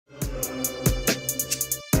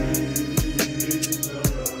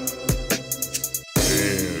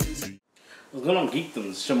What's going on,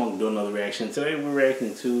 Geekdom? Chipmunk doing another reaction. Today we're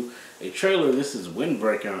reacting to a trailer. This is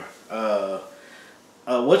Windbreaker.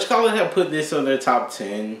 Whatchamacallit have put this on their top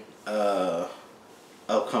 10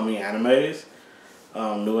 upcoming animes,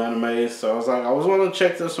 new animes. So I was like, I was wanting to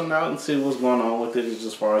check this one out and see what's going on with it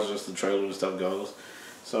as far as just the trailer and stuff goes.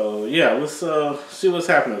 So yeah, let's see what's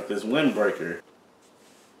happening with this Windbreaker.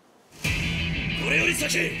 Furin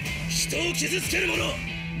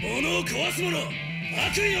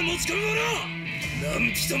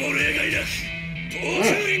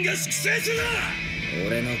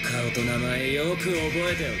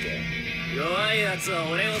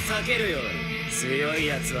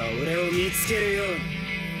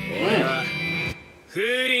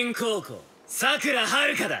High Sakura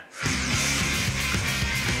Harukaだ。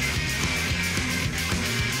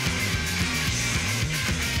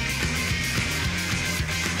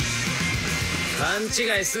勘違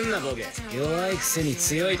いすんなボケ。弱いくせに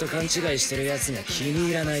強いと勘違いしてるやつが気に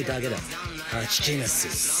入らないだけだ。吐き気がす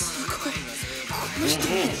る。すごい。この人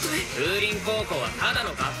本当に。風林高校はただ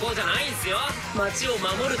の学校じゃないんすよ。町を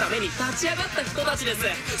守るために立ち上がった人たちです。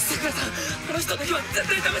さくらさん、この人だけは絶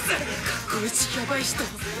対ダメっす。学校一やばい人。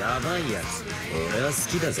やばいやつ。俺は好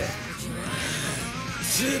きだぜ。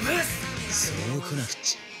潰す。そう来なく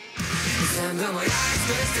ち。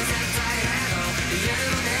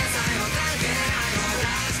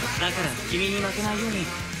だから君に負けないように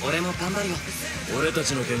俺も頑張るよ。俺た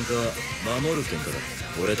ちの喧嘩は守る喧嘩だ。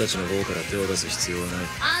俺たちの方から手を出す必要はない。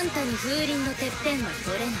あんたに風鈴のてっぺんは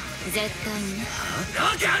取れない。絶対にね。は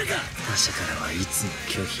あ？わけあるか。他者からはいつも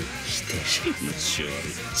拒否否定し一応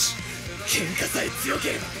喧嘩さえ強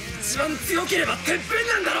ければ一番強ければてっぺん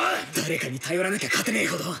なんだろ。誰かに頼らなきゃ勝てねえ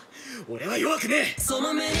ほど俺は弱くねえ。そ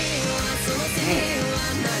の目にはその手には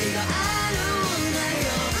何があるんだ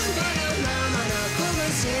よ。わがままな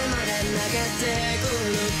拳まで投げてく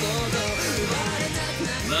ること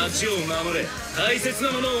町を守れ。大切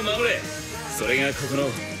なものを守れ。それがここの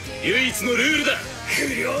唯一のルールだ。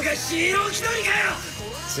不良がヒーロー気取りかよ。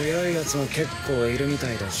強いやつも結構いるみ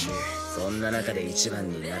たいだし、そんな中で一番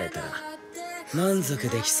になれたら満足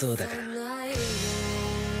できそうだから。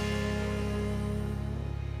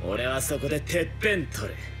俺はそこでてっぺん取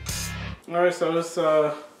れ。Alright, so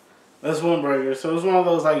that's Windbreaker. So it's one of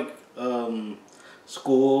those like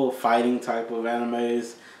school fighting type of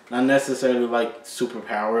animes. Not necessarily like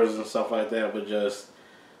superpowers and stuff like that, but just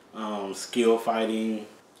skill fighting.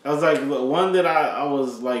 I was like, one that I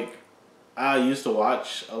was like, I used to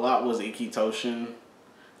watch a lot was Ikitoshin.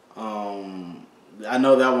 I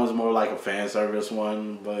know that one's more like a fan service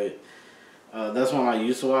one, but that's one I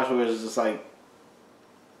used to watch where it's just like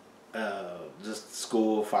just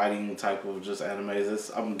school fighting type of just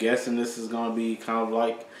animes. I'm guessing this is gonna be kind of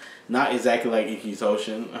like not exactly like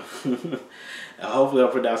Ikitoshin. Hopefully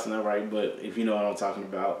I'm pronouncing that right, but if you know what I'm talking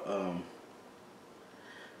about.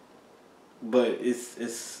 But it's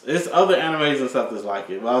other animes and stuff that's like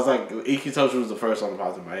it. But I was like, Ikitoshin was the first one that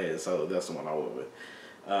popped in my head, so that's the one I went with.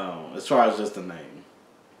 As far as just the name.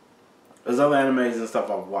 There's other animes and stuff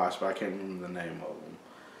I've watched, but I can't remember the name of them.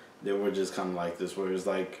 They were just kind of like this, where it's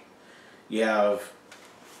like you have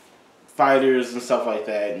fighters and stuff like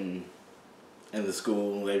that, and in the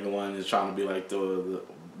school, everyone is trying to be like the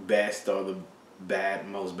best or the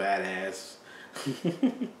most badass.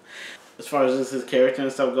 As far as just his character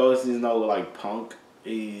and stuff goes, he's no like punk.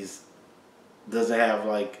 He's doesn't have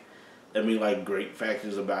like great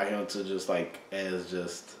factors about him to just like as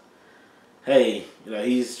just hey, you know,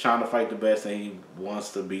 he's trying to fight the best and he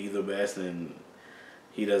wants to be the best and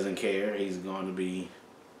he doesn't care. He's going to be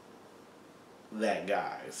that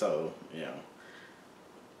guy. So, you know,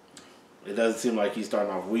 it doesn't seem like he's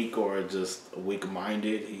starting off weak or just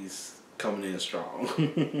weak-minded. He's coming in strong.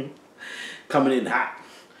 Coming in hot.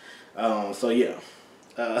 So, yeah.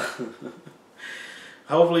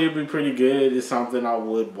 Hopefully it'll be pretty good. It's something I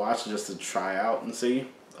would watch just to try out and see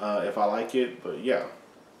if I like it. But, yeah.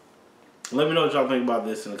 Let me know what y'all think about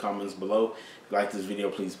this in the comments below. If you like this video,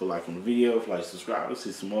 please put a like on the video. If you like, subscribe. To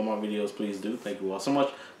see some more of my videos, please do. Thank you all so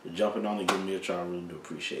much for jumping on and giving me a try. I really do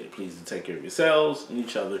appreciate it. Please do take care of yourselves and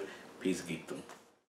each other. Peace, Geekdom.